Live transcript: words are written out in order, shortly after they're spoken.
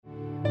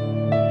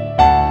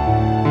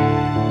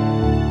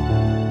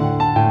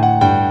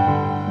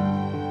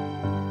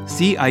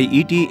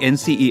CIET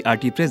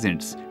NCERT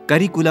presents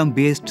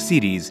curriculum-based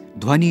series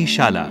Dhwani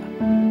Shala.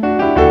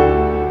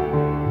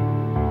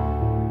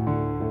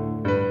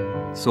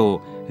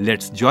 So,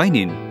 let's join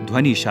in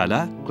Dhwani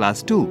Shala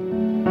Class 2.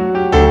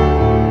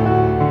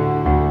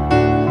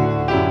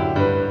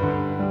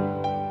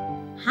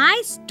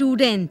 Hi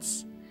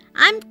students,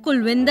 I'm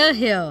Kulwinder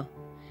here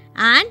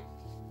and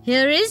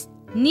here is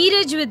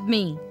Neeraj with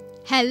me.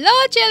 Hello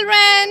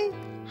children!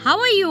 How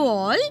are you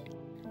all?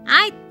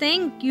 I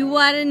think you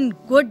are in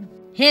good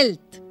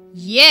health.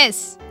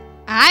 Yes,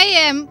 I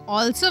am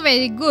also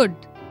very good.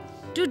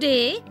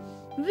 Today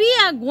we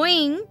are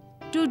going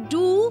to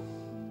do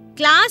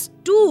Class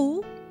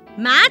 2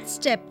 Maths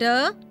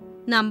chapter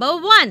number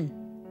 1.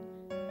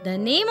 The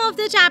name of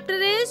the chapter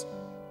is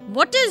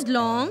What is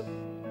Long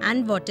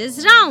and What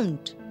is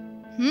Round?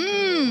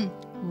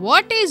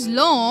 What is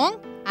long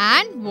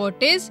and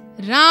what is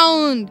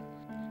round?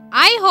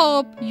 I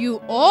hope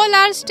you all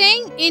are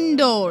staying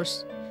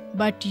indoors.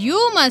 But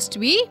you must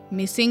be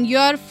missing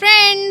your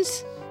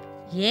friends.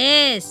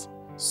 Yes,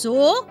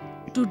 so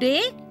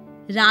today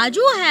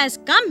Raju has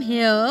come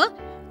here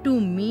to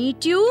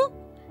meet you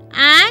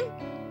and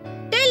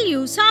tell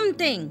you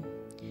something.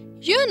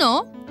 You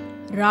know,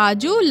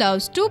 Raju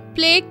loves to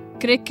play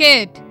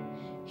cricket.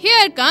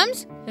 Here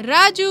comes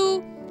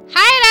Raju.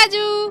 Hi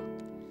Raju.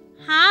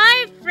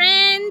 Hi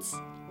friends,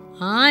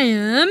 I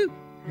am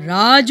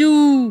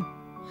Raju.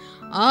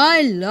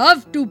 I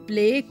love to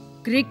play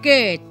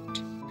cricket.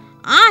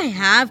 I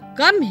have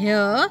come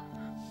here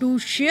to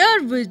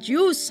share with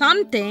you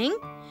something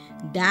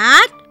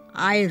that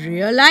I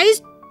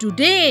realized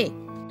today.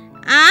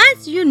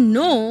 As you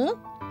know,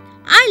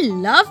 I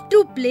love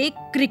to play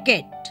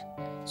cricket.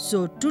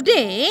 So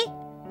today,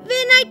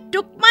 when I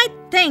took my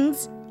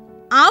things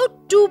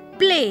out to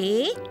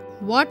play...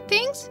 What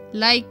things?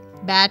 Like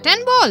bat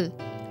and ball?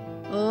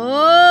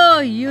 Oh,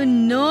 you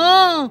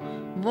know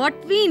what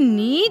we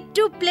need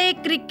to play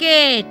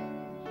cricket.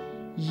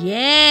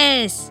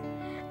 Yes,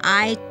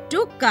 I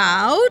took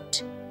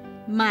out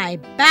my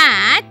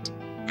bat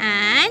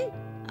and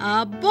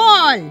a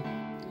ball.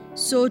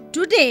 So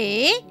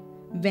today,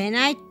 when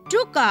I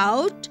took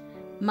out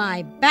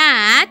my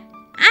bat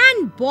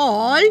and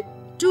ball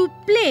to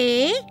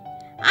play,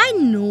 I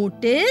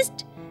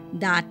noticed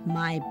that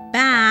my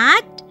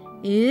bat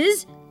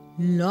is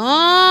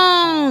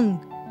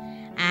long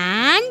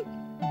and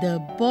the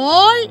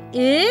ball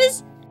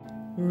is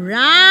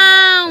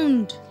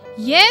round.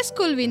 Yes,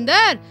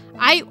 Kulwinder.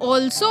 I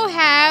also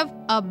have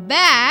a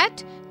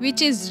bat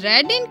which is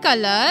red in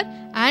color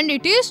and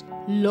it is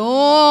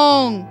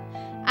long.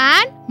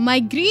 And my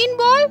green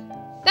ball,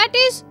 that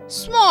is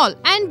small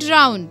and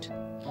round.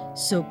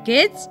 So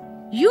kids,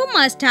 you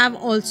must have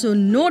also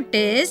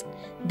noticed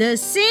the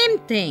same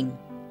thing.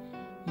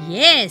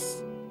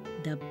 Yes,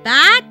 the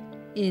bat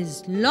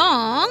is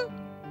long.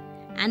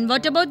 And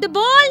what about the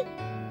ball?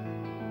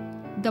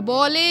 The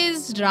ball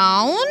is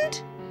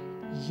round.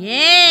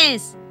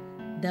 Yes,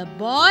 the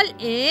ball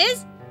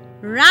is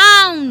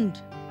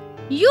round.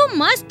 You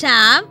must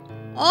have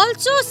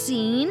also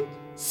seen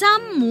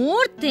some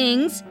more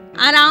things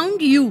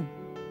around you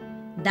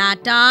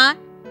that are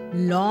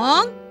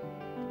long.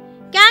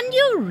 Can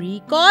you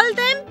recall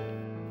them?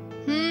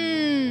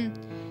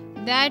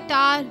 That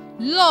are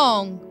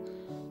long.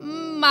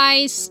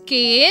 My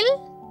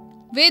scale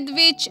with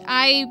which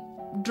I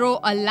draw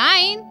a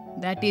line,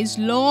 that is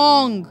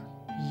long.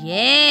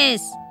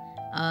 Yes,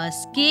 a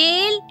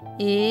scale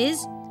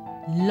is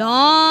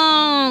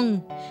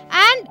long.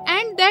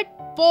 And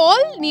that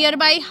pole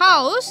nearby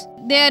house,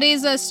 there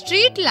is a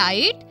street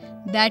light.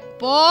 That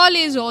pole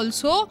is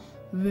also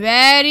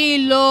very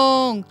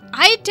long.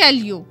 I tell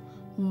you,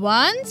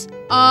 once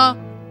a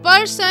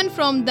person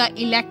from the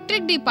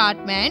electric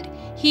department,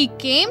 he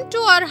came to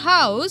our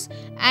house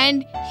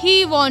and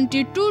he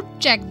wanted to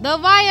check the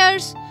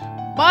wires.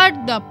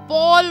 But the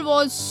pole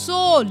was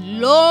so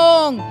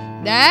long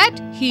that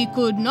he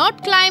could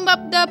not climb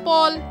up the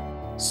pole.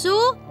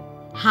 So,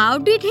 how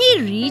did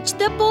he reach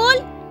the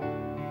pole?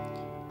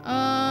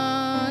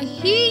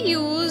 He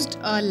used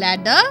a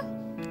ladder.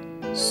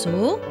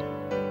 So,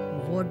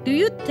 what do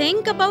you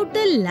think about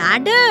the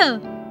ladder?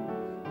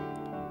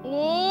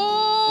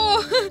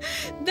 Oh,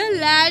 the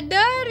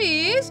ladder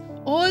is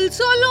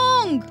also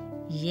long.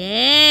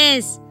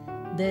 Yes,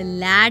 the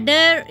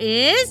ladder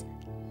is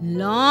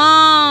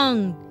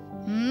long.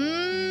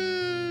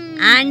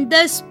 And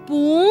the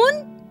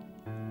spoon?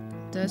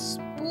 The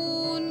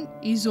spoon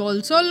is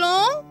also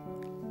long.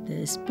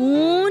 The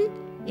spoon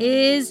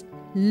is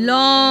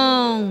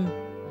long.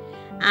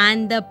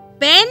 And the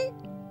pen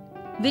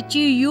which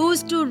you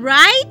use to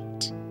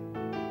write?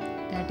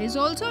 That is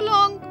also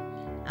long.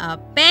 A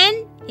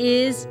pen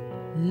is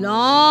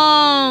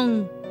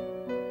long.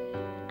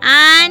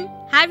 And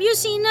have you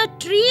seen a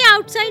tree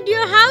outside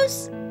your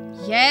house?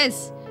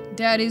 Yes,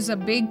 there is a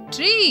big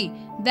tree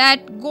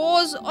that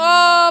goes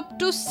up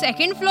to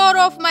second floor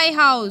of my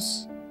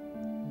house.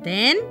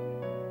 Then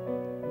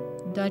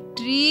the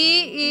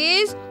tree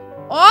is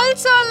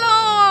also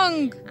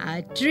long.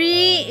 A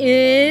tree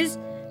is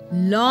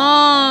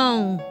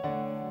long.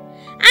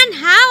 And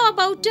how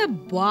about a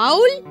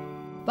bowl?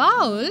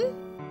 Bowl?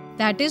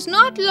 That is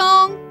not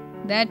long.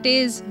 That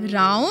is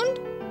round,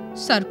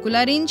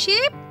 circular in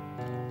shape.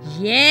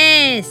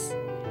 Yes,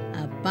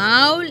 a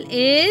bowl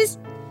is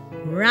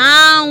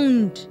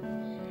round.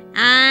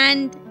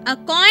 And a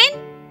coin?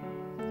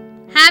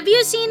 Have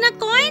you seen a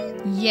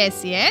coin?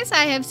 Yes,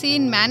 I have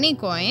seen many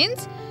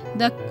coins.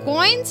 The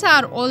coins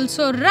are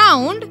also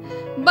round,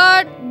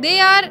 but they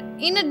are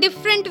in a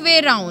different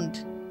way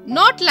round.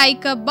 Not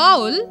like a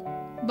bowl,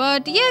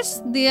 but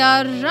yes, they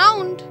are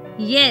round.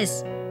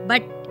 Yes,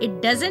 but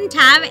it doesn't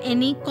have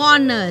any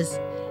corners.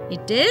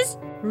 It is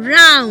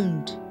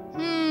round.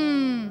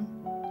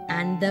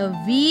 And the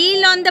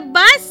wheel on the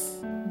bus?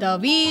 The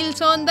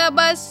wheels on the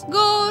bus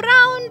go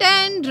round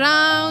and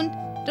round,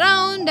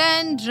 round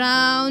and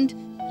round,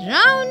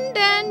 round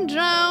and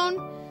round.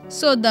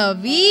 So the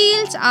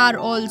wheels are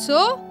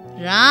also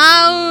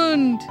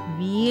round.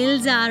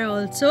 Wheels are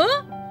also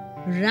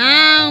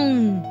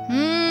round.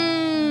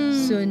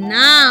 So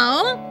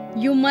now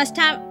you must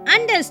have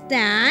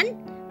understand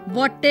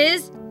what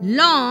is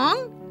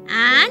long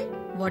and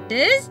what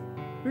is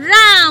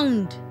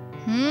round.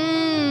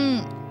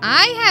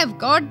 I have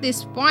got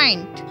this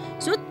point.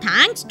 So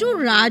thanks to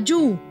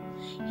Raju,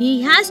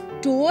 he has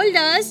told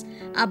us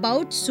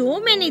about so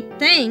many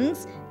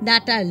things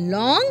that are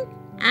long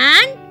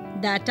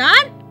and that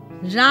are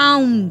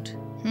round.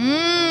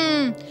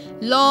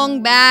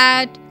 Long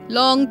bat,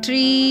 long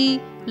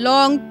tree,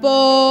 long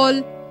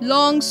pole,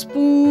 long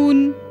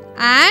spoon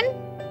and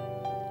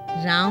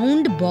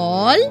Round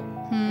ball,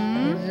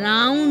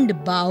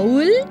 round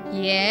bowl,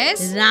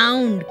 yes.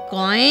 round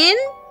coin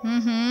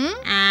Mm-hmm.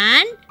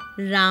 and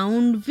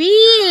round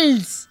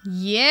wheels.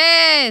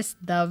 Yes,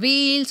 the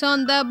wheels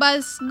on the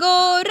bus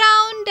go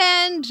round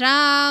and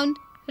round,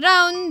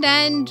 round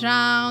and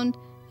round,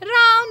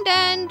 round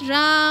and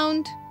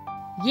round.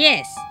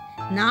 Yes,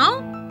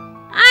 now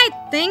I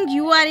think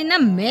you are in a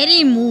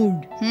merry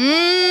mood.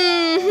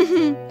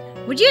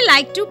 Would you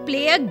like to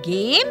play a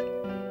game?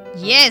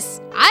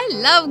 Yes, I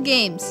love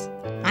games.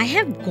 I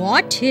have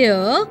got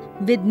here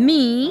with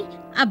me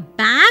a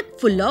bag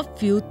full of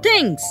few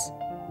things.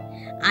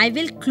 I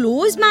will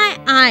close my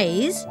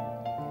eyes,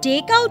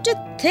 take out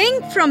a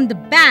thing from the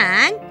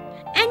bag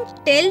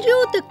and tell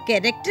you the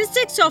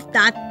characteristics of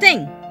that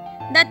thing.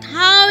 That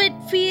how it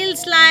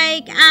feels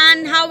like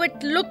and how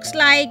it looks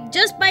like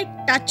just by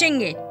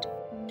touching it.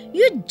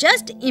 You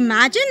just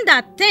imagine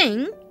that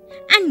thing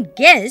and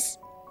guess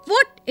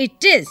what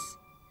it is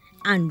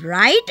and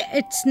write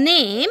its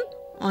name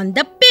on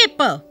the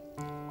paper.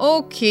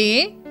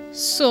 Okay,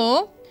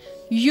 so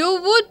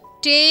you would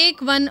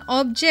take one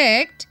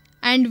object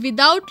and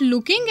without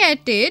looking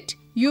at it,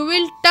 you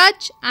will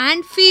touch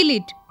and feel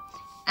it.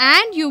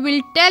 And you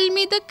will tell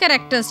me the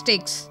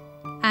characteristics.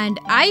 And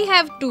I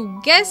have to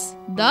guess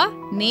the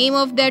name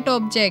of that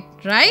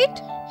object,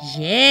 right?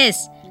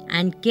 Yes,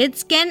 and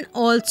kids can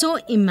also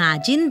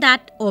imagine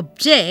that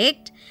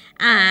object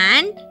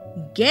and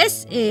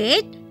guess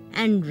it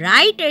and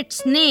write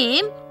its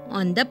name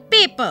on the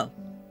paper.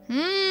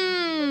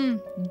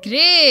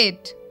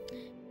 Great.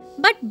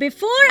 But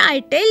before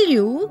I tell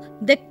you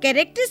the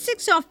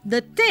characteristics of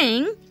the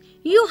thing,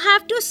 you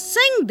have to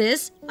sing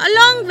this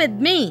along with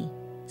me.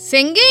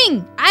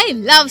 Singing? I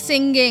love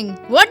singing.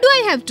 What do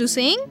I have to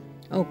sing?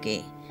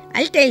 Okay,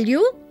 I'll tell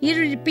you. You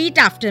repeat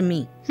after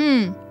me.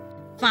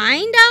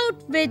 Find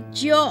out with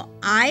your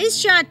eyes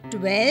shut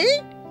well.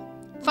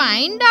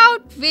 Find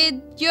out with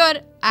your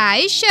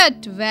eyes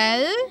shut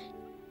well.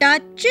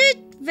 Touch it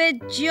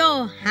with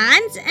your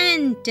hands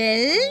and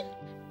tell.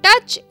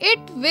 Touch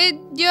it with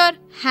your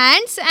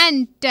hands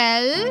and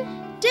tell.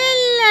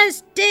 Tell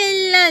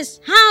us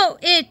how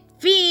it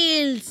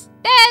feels.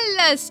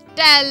 Tell us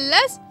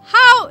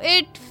how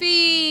it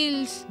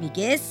feels. We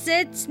guess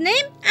its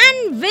name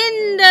and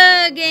win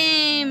the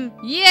game.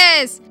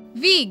 Yes,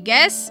 we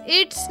guess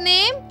its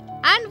name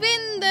and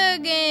win the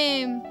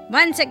game.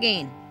 Once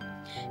again.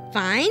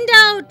 Find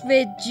out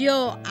with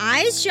your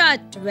eyes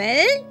shut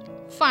well.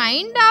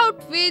 Find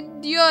out with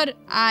your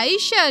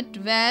eyes shut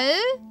well.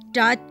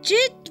 Touch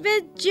it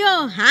with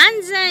your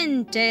hands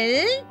and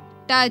tell.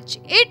 Touch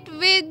it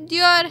with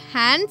your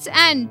hands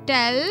and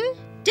tell.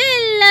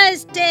 Tell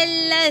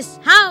us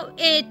how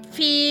it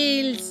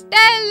feels.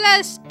 Tell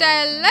us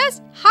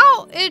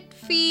how it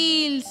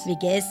feels. We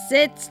guess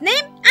its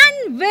name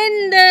and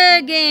win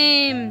the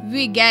game.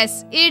 We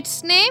guess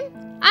its name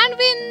and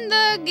win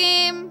the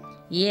game.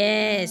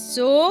 Yes,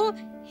 so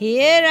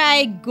here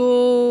I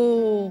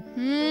go.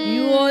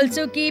 You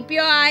also keep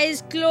your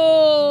eyes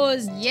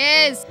closed.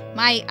 Yes,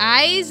 my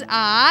eyes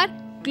are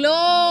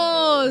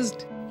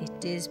closed.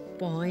 It is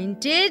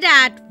pointed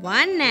at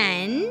one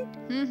end,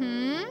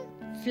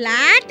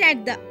 flat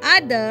at the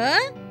other,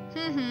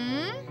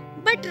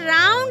 but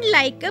round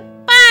like a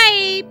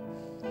pipe.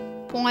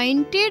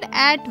 Pointed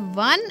at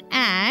one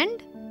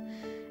end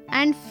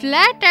and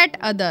flat at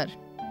other,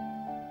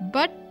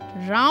 but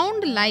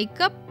round like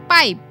a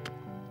pipe.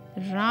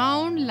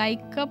 Round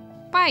like a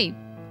pipe.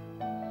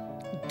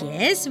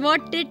 Guess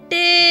what it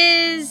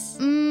is?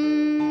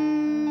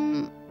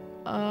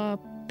 A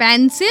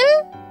pencil?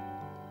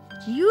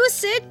 You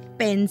said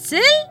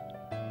pencil?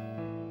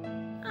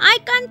 I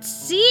can't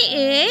see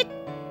it.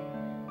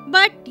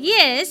 But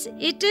yes,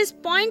 it is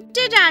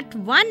pointed at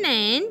one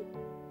end,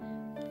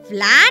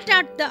 flat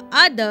at the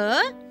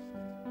other,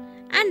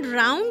 and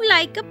round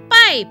like a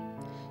pipe.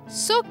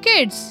 So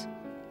kids,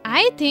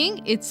 I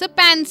think it's a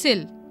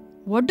pencil.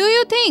 What do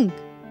you think?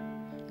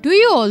 Do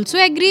you also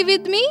agree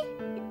with me?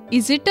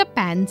 Is it a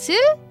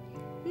pencil?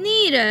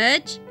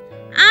 Neeraj,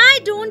 I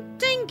don't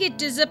think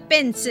it is a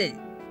pencil.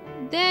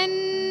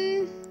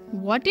 Then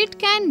what it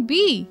can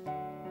be?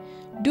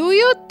 Do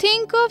you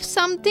think of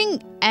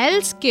something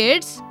else,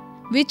 kids,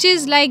 which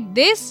is like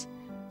this,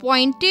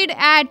 pointed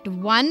at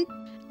one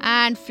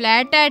and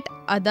flat at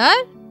other,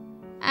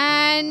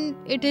 and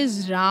it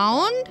is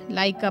round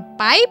like a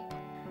pipe?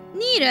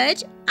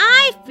 Neeraj,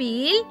 I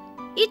feel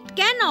it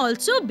can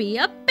also be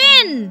a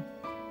pen.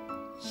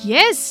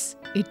 Yes,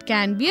 it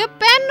can be a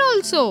pen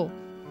also.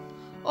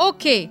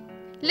 Okay,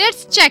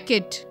 let's check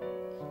it.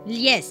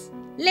 Yes,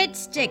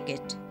 let's check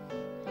it.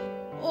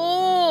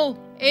 Oh,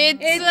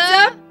 It's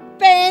a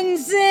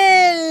pencil.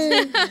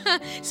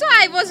 So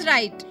I was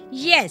right.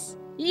 Yes,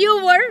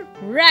 you were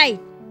right.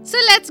 So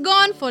let's go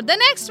on for the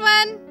next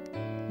one.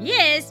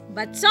 Yes,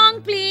 but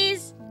song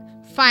please.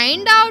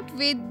 Find out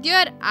with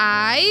your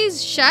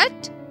eyes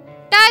shut.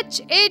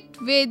 Touch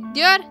it with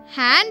your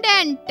hand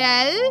and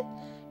tell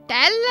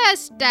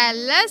us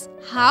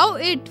how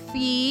it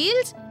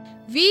feels.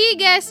 We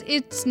guess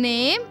its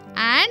name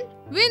and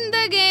win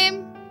the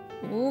game.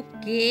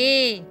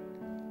 Okay,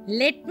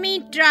 let me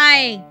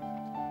try.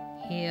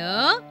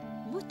 Here,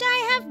 what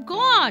I have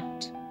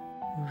got?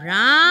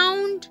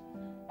 Round,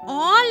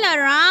 all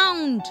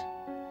around,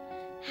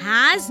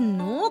 has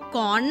no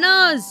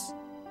corners.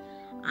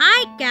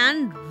 I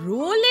can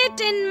roll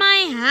it in my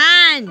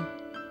hand.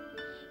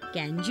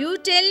 Can you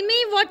tell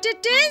me what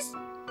it is?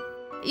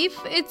 If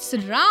it's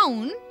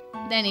round,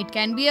 then it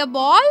can be a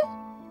ball.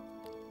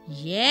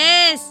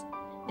 Yes,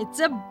 it's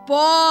a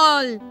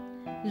ball.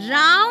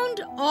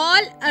 Round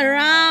all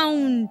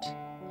around.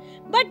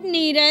 But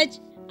Neeraj,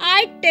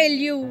 I tell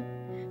you,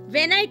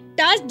 when I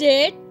touched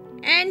it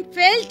and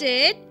felt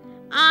it,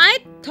 I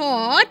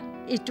thought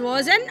it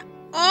was an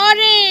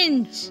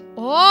orange.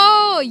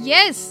 Oh,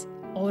 yes.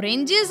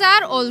 Oranges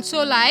are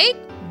also like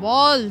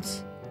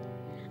balls.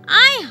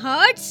 I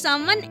heard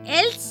someone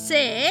else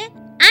say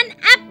an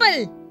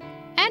apple.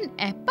 An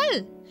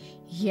apple?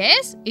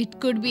 Yes, it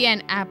could be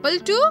an apple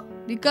too,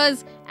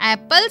 because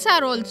apples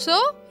are also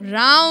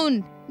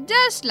round,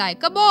 just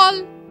like a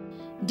ball.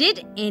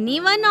 Did any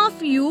one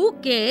of you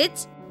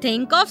kids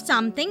think of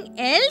something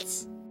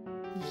else?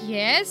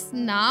 Yes,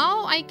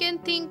 now I can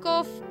think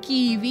of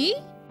kiwi.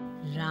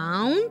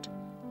 Round,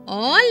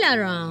 all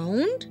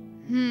around,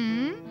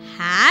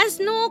 has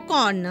no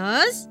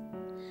corners.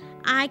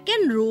 I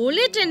can roll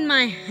it in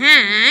my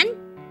hand.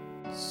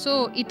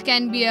 So it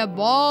can be a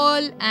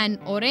ball, an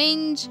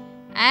orange,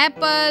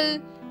 apple,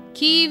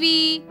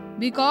 kiwi,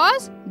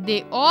 because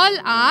they all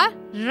are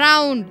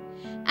round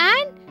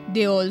and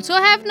they also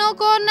have no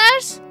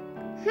corners.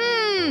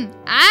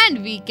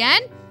 And we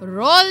can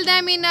roll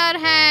them in our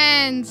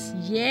hands.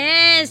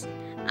 Yes,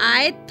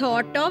 I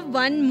thought of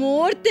one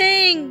more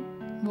thing.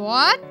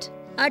 What?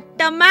 A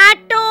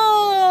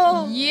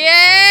tomato.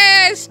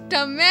 Yes,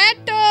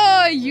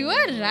 tomato. You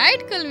are right,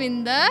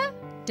 Kulvinder.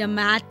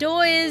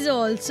 Tomato is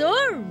also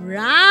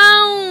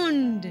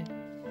round.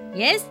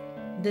 Yes,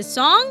 the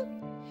song.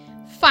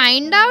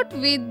 Find out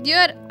with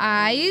your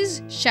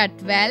eyes shut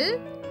well.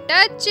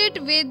 Touch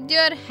it with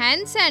your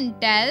hands and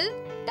tell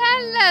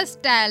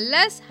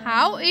us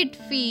how it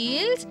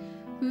feels.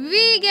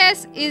 We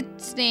guess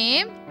its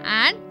name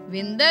and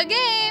win the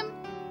game.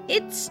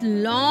 It's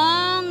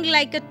long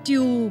like a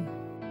tube,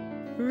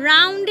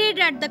 rounded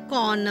at the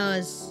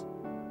corners.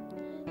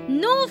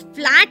 No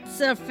flat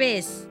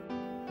surface,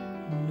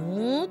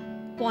 no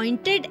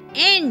pointed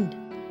end.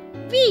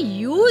 We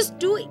used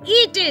to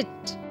eat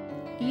it.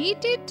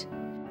 Eat it?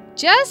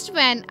 Just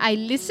when I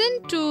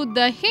listened to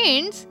the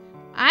hints,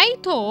 I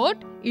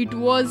thought it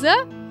was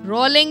a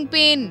rolling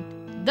pin,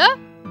 the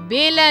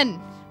balan.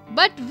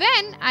 But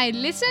when I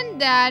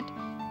listened that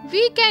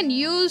we can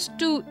use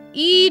to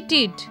eat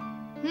it,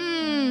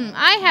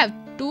 I have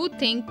to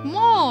think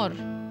more.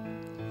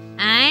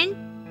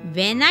 And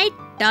when I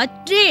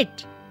touched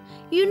it,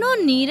 you know,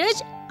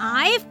 Neeraj,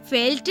 I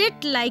felt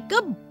it like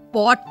a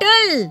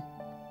bottle.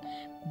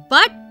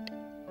 But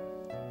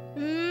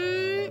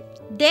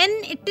then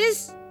it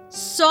is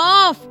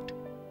soft,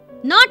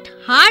 not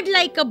hard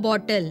like a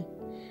bottle.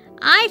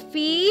 I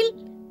feel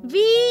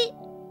we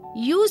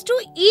used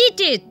to eat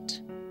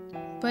it.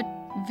 But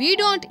we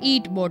don't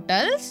eat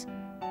bottles.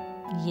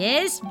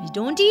 Yes, we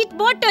don't eat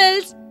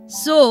bottles.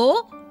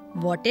 So,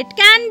 what it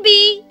can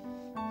be?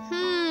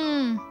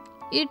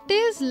 It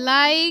is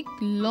like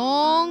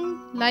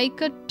long, like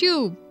a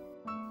tube.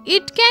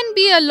 It can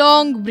be a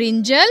long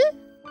brinjal.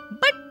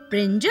 But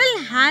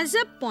brinjal has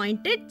a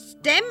pointed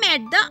stem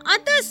at the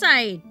other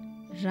side.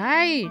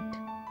 Right.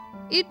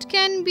 It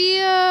can be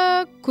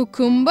a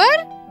cucumber?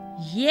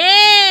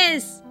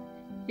 Yes,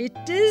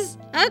 it is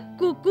a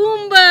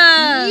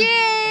cucumber.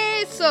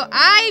 Yay! So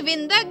I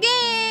win the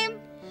game.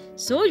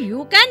 So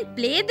you can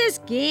play this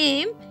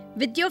game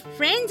with your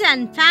friends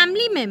and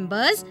family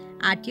members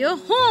at your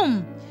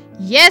home.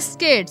 Yes,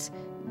 kids.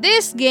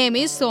 This game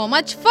is so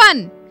much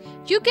fun.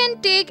 You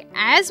can take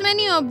as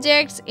many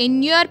objects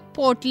in your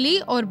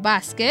potli or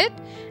basket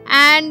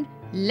and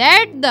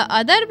let the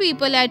other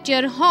people at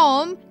your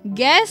home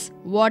guess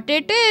what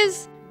it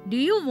is. Do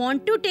you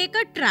want to take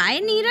a try,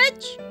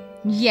 Neeraj?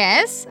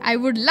 Yes, I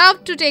would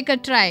love to take a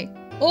try.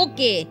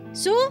 Okay,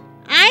 so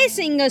I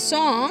sing a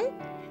song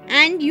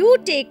and you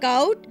take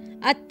out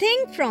a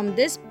thing from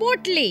this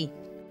potli.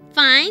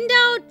 Find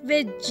out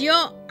with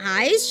your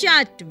eyes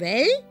shut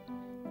well.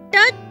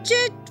 Touch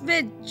it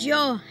with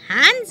your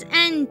hands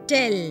and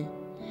tell.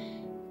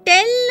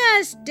 Tell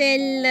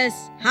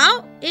us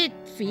how it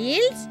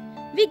feels.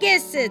 We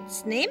guess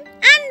its name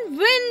and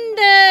win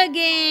the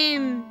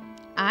game.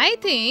 I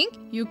think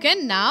you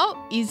can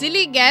now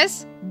easily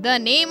guess the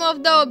name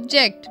of the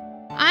object.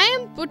 I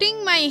am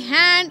putting my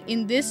hand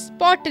in this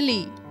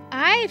potli.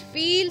 I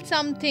feel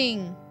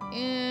something.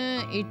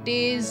 It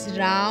is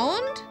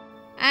round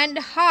and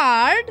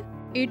hard.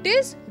 It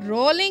is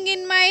rolling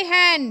in my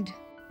hand.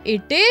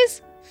 It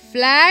is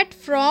flat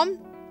from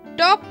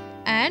top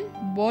and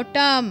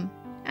bottom.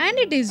 And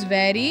it is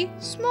very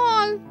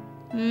small.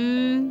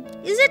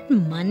 Is it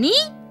money?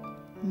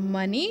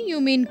 Money? You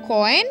mean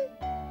coin?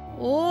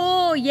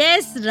 Oh,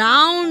 yes,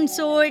 round.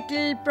 So it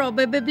will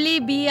probably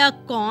be a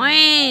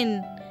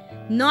coin,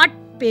 not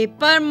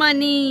paper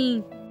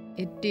money.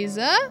 It is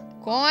a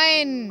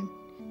coin.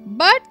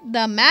 But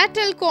the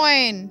metal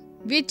coin,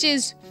 which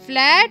is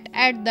flat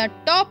at the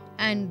top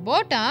and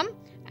bottom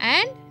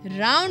and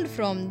round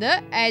from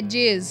the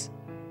edges.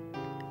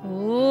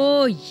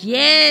 Oh,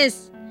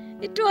 yes.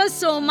 It was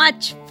so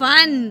much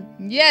fun.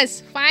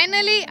 Yes,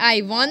 finally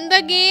I won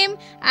the game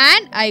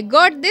and I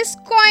got this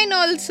coin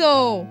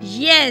also.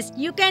 Yes,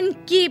 you can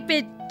keep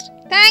it.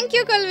 Thank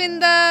you,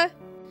 Kulvinder.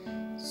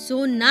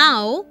 So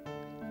now,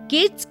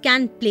 kids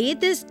can play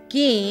this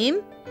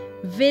game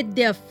with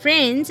their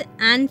friends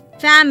and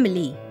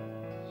family.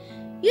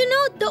 You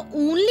know, the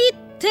only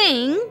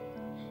thing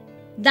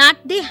that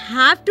they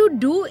have to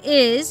do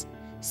is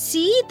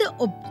see the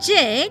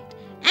object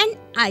and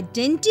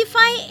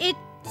identify its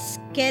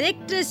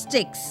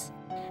characteristics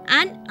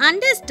and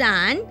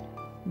understand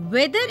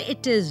whether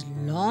it is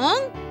long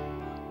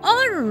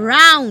or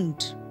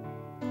round.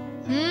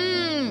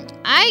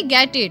 I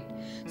get it.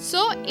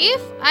 So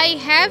if I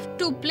have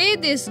to play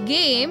this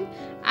game,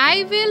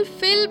 I will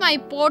fill my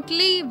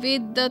potli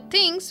with the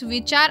things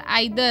which are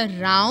either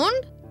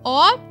round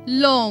or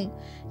long,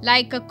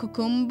 like a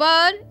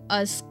cucumber,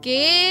 a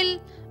scale,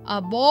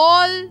 a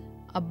ball,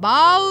 a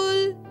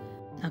bowl.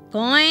 A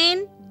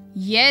coin?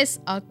 Yes,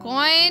 a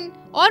coin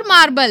or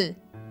marble.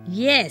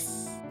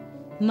 Yes.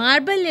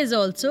 Marble is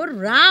also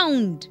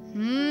round.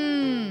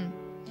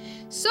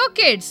 So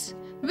kids,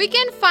 we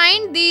can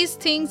find these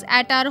things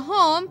at our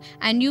home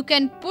and you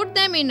can put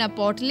them in a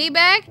potli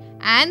bag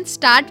and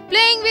start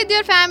playing with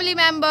your family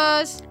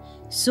members.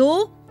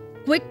 So,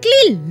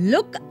 quickly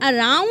look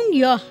around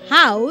your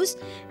house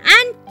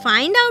and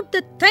find out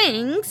the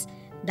things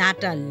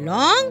that are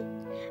long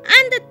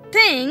and the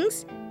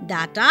things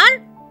that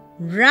are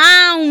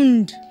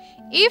round.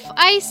 If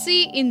I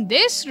see in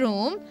this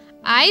room,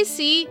 I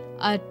see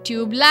a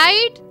tube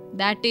light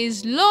that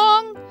is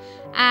long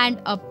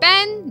and a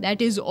pen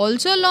that is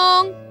also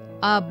long,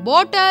 a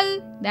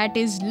bottle that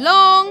is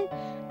long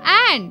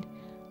and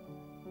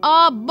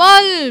a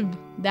bulb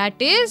that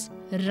is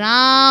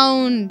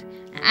round.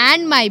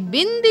 And my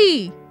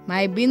bindi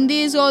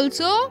is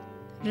also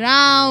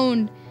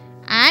round.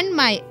 And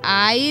my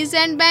eyes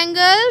and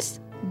bangles,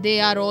 they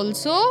are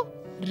also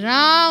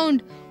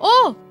round.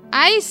 Oh,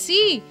 I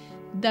see.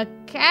 The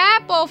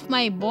cap of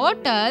my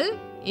bottle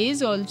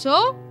is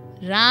also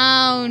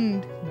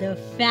round. The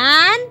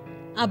fan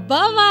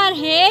above our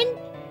head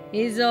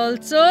is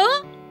also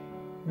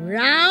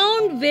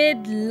round with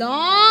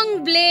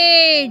long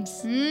blades.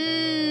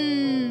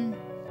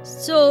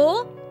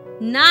 So,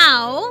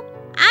 now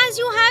as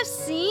you have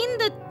seen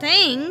the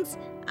things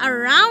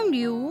around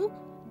you,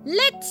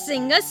 let's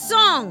sing a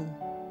song.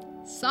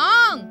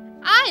 Song?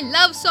 I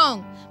love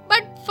song.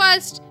 But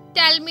first,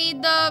 tell me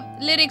the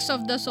lyrics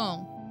of the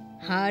song.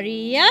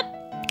 Hurry up,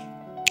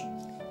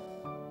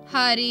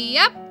 Hurry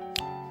up,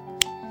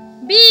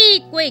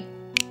 be quick.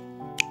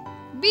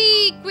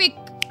 be quick.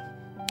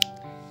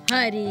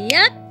 Hurry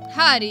up,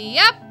 Hurry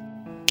up,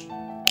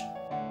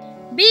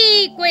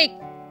 be quick.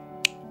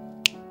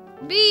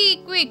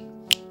 be quick.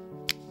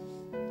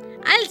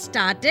 I'll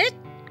start it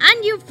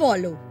and you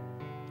follow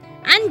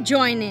and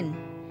join in.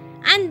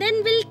 And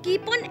then we'll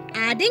keep on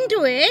adding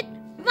to it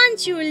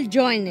once you will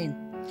join in.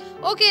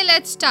 Okay,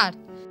 let's start.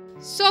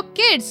 So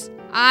kids,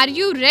 are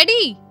you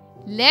ready?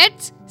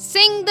 Let's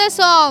sing the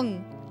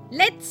song.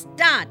 Let's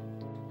start.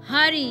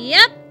 Hurry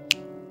up,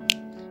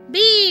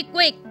 be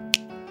quick.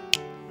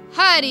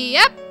 Hurry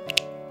up,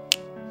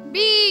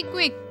 Be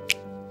quick.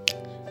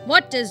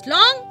 What is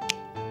long?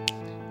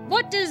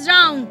 What is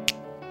round?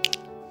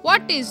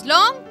 What is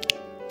long?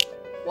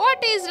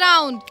 What is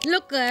round?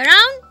 Look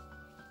around.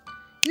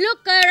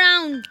 Look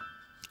around.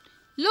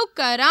 Look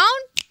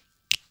around.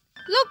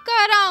 Look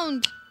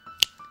around.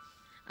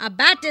 A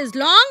bat is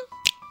long.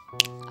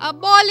 A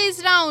ball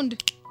is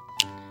round.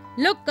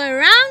 Look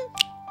around.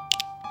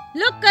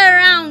 Look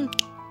around.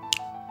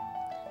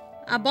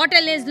 A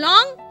bottle is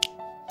long.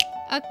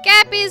 A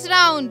cap is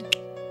round.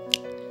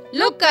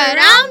 Look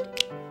around.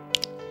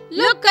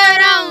 Look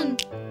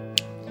around.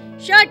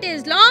 Shirt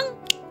is long.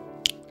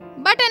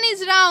 Button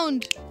is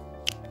round.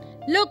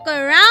 Look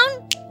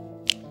around.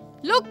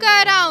 Look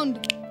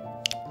around.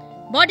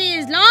 Body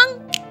is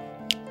long.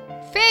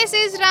 Face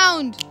is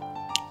round.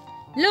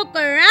 Look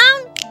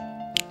around.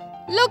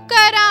 Look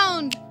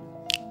around.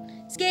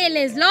 Scale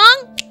is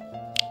long.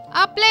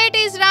 A plate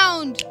is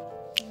round.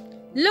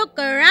 Look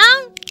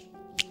around.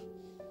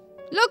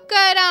 Look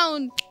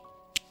around.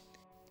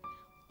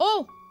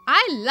 Oh,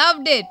 I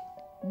loved it.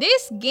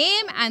 This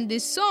game and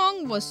this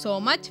song was so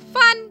much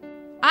fun.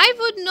 I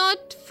would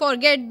not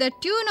forget the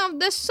tune of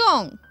the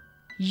song.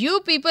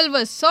 You people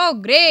were so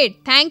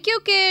great. Thank you,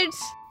 kids.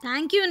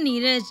 Thank you,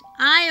 Neeraj.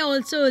 I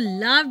also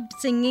loved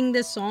singing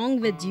the song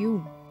with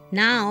you.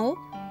 Now,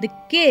 the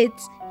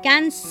kids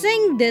can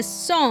sing this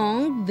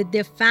song with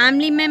their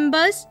family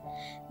members.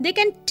 They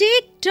can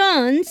take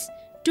turns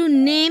to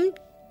name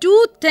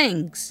two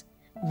things,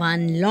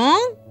 one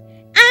long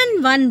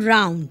and one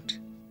round.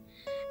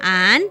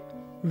 And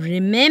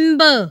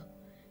remember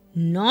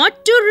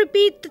not to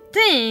repeat the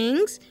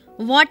things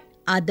what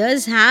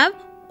others have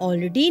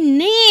already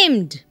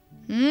named.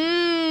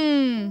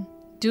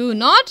 Do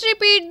not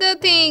repeat the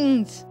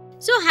things.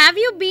 So, have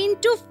you been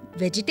to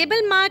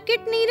vegetable market,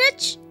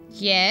 Neeraj?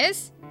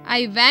 Yes,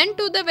 I went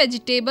to the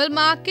vegetable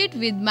market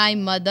with my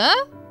mother.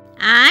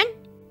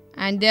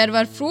 And there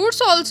were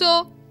fruits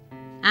also.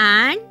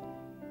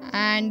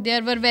 And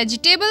there were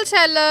vegetable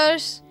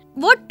sellers.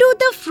 what do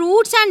the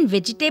fruits and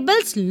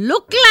vegetables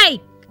look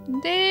like?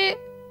 They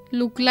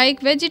look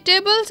like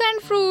vegetables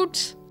and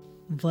fruits.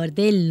 Were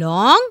they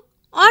long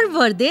or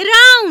were they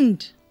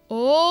round?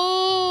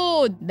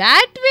 Oh,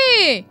 that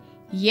way.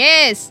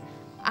 Yes,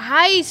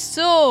 I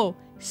saw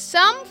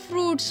some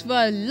fruits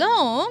were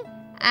long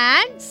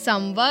and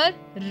some were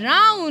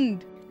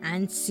round.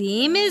 And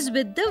same is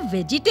with the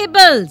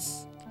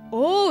vegetables.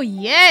 Oh,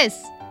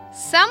 yes.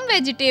 Some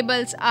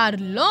vegetables are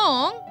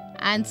long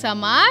and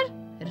some are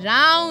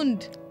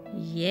round.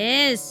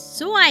 Yes,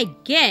 so I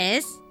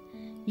guess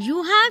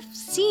you have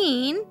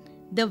seen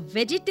the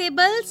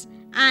vegetables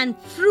and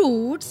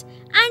fruits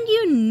and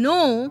you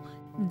know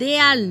they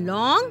are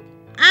long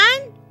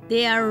and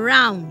they are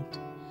round.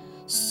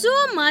 So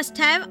must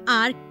have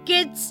our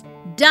kids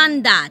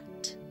done that.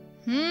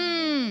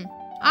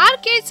 Our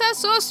kids are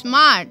so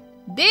smart.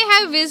 They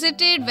have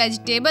visited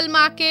vegetable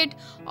market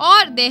or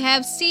they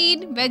have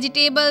seen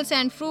vegetables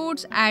and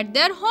fruits at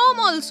their home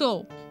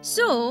also.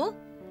 So,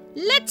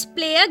 let's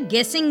play a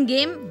guessing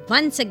game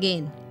once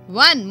again.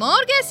 One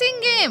more guessing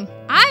game.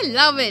 I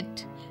love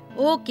it.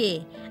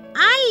 Okay,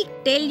 I'll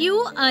tell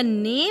you a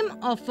name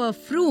of a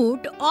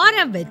fruit or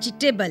a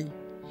vegetable.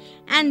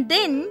 And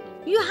then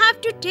you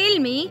have to tell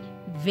me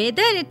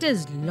whether it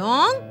is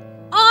long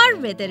or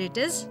whether it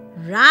is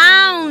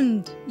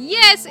round.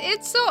 Yes,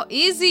 it's so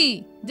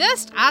easy.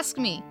 Just ask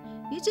me.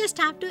 You just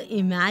have to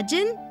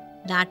imagine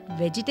that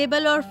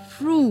vegetable or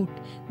fruit,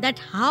 that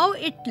how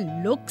it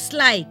looks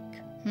like.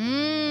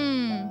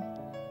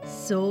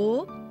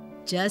 So,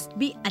 just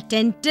be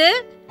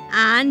attentive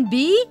and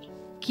be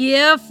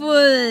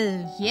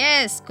careful.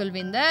 Yes,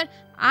 Kulvinder,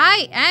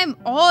 I am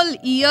all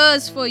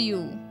ears for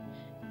you.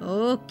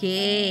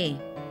 Okay,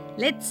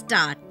 let's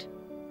start.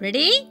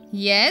 Ready?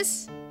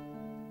 Yes,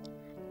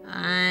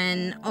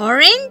 An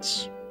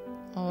orange?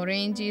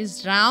 orange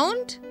is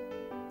round.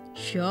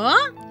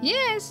 Sure.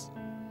 Yes,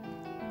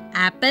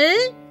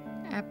 Apple?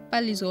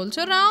 apple is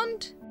also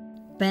round.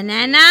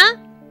 Banana?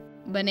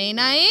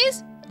 Banana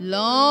is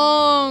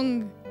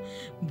long.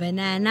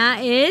 Banana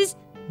is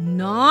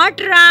not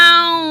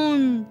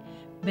round.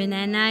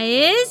 Banana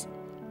is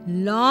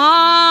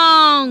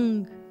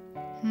long.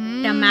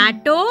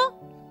 Tomato?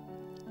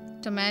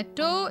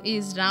 Tomato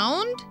is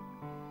round.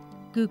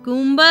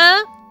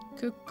 Cucumber?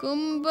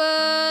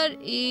 Cucumber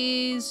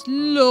is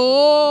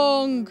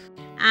long.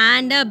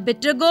 And a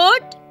bitter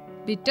gourd?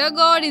 Bitter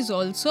gourd is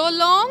also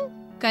long.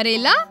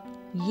 Karela?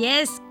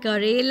 Yes,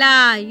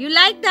 Karela. You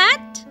like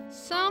that?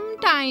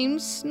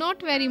 Sometimes,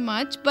 not very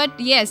much, but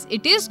yes,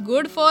 it is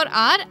good for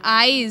our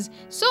eyes.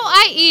 So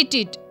I eat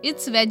it.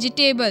 It's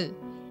vegetable.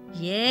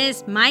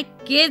 Yes, my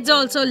kids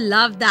also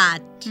love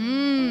that.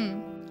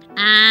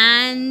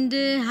 And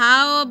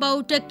how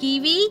about a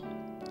kiwi?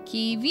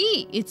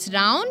 Kiwi, it's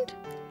round.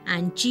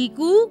 And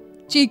chiku?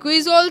 Chiku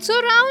is also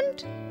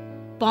round.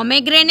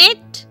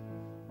 Pomegranate?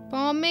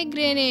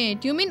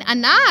 Pomegranate, you mean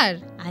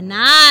anar?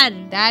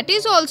 Anar. That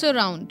is also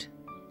round.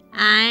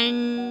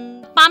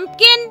 And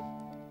pumpkin?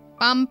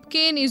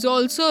 pumpkin is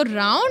also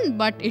round,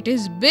 but it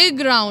is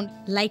big round.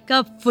 Like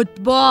a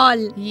football.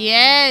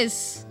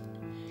 Yes.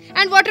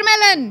 And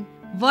watermelon.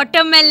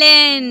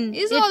 Watermelon.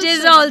 Is It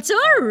is also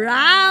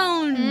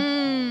round.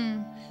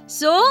 Hmm.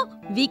 So,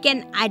 we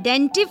can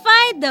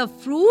identify the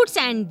fruits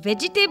and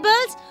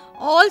vegetables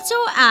also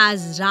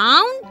as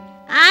round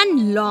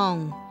and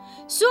long.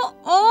 So,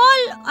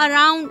 all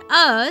around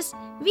us,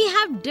 we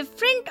have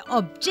different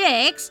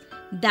objects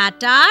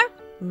that are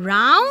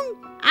round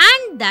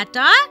and that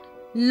are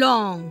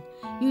long.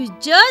 You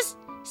just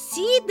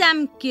see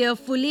them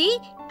carefully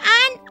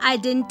and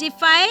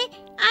identify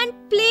and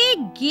play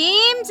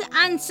games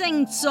and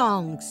sing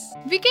songs.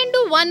 We can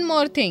do one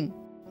more thing.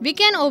 We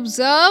can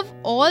observe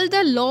all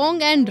the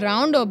long and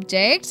round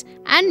objects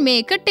and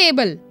make a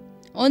table.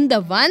 On the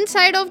one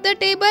side of the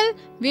table,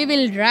 we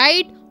will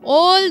write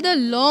all the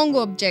long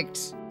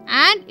objects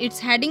and its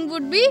heading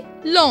would be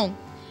long.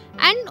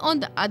 And on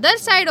the other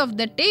side of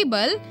the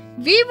table,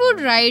 we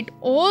would write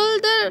all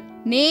the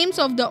names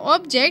of the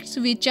objects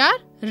which are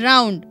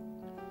round.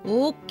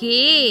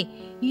 Okay,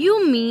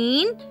 you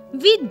mean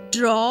we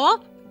draw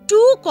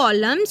 2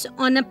 columns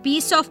on a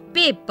piece of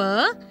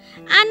paper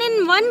and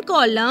in one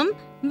column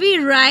we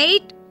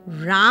write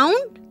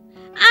round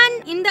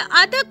and in the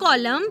other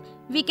column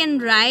we can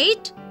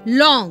write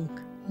long.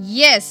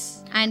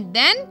 Yes, and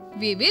then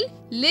we will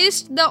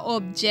list the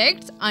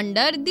objects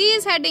under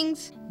these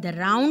headings. The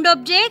round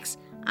objects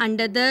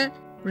under the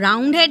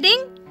round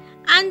heading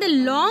and the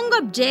long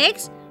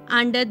objects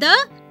under the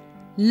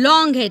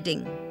long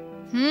heading.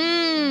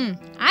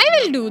 I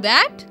will do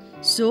that.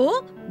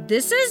 So,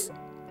 this is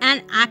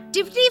an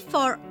activity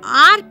for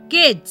our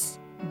kids.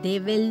 They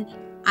will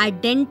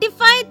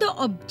identify the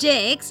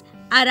objects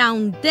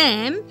around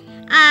them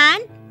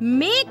and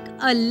make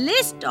a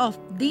list of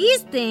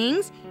these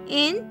things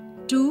in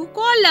 2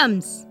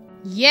 columns.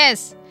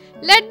 Yes,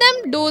 let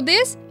them do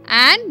this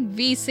and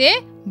we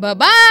say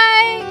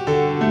bye-bye.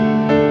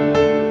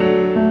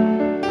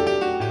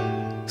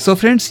 So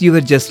friends, you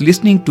were just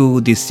listening to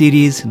the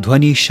series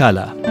Dhwani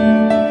Shala.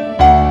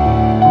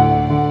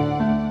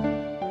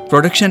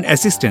 Production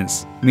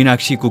assistants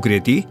Meenakshi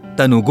Kukreti,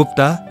 Tanu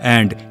Gupta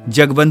and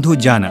Jagbandhu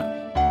Jana.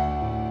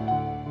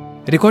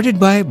 Recorded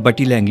by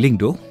Batilang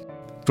Lingdo.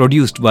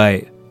 Produced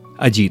by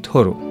Ajit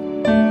Horo.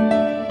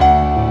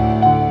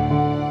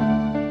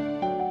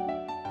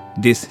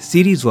 This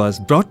series was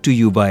brought to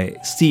you by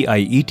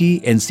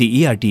CIET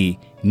NCERT,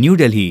 New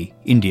Delhi,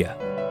 India.